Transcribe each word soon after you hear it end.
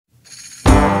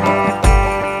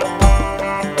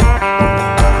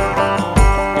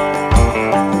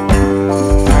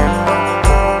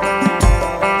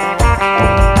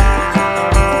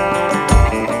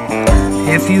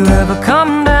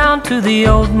to the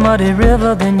old muddy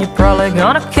river, then you're probably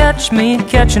gonna catch me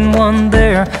catching one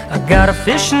there. I got a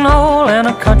fishing hole and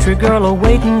a country girl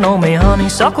awaiting on me,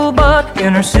 honeysuckle butt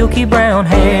in her silky brown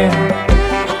hair.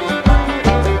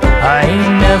 I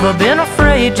ain't never been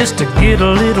afraid just to get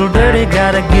a little dirty.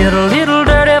 Gotta get a little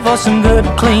dirty for some good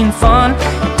clean fun.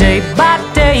 Day by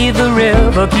day the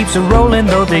river keeps a rolling,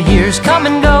 though the years come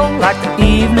and go like the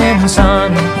evening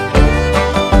sun.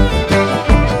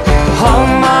 All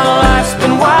my life's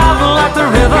been wild like the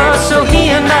river, so he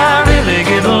and I really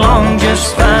get along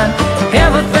just fine.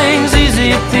 Everything's easy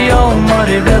at the old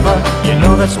muddy river. You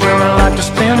know that's where I like to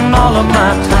spend all of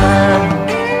my time.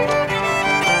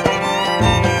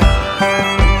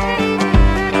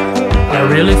 I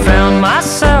really found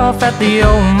myself at the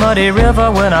old muddy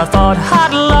river when I thought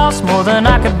I'd lost more than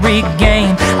I could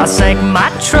regain. I sank my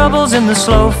troubles in the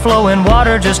slow flowing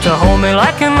water just to hold me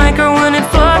like an anchor when it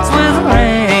floods with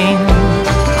rain.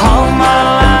 All my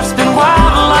life's been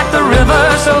wild like the river,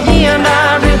 so he and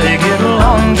I really get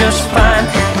along just fine.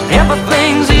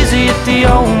 Everything's easy at the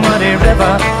old muddy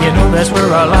river. You know that's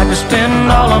where I like to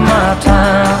spend all of my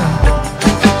time.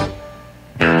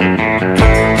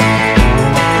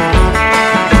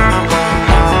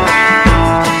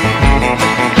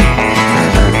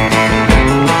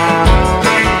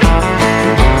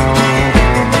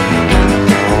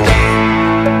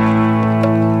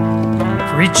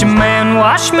 Preacher man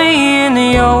washed me in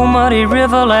the old muddy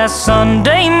river last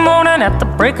Sunday morning at the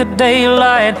break of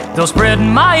daylight. They'll spread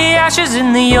my ashes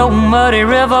in the old muddy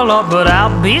river, Lord, but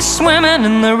I'll be swimming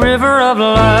in the river of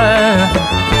life.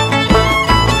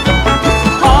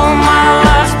 All my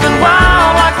life's been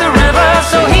wild like the river,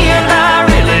 so he and I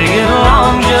really get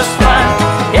along just fine.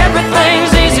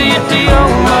 Everything's easy at the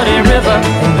old muddy river,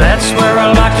 and that's where I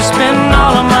like to spend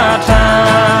all of my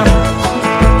time.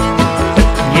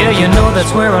 Yeah, you know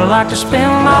that's where I like to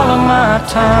spend all of my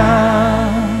time.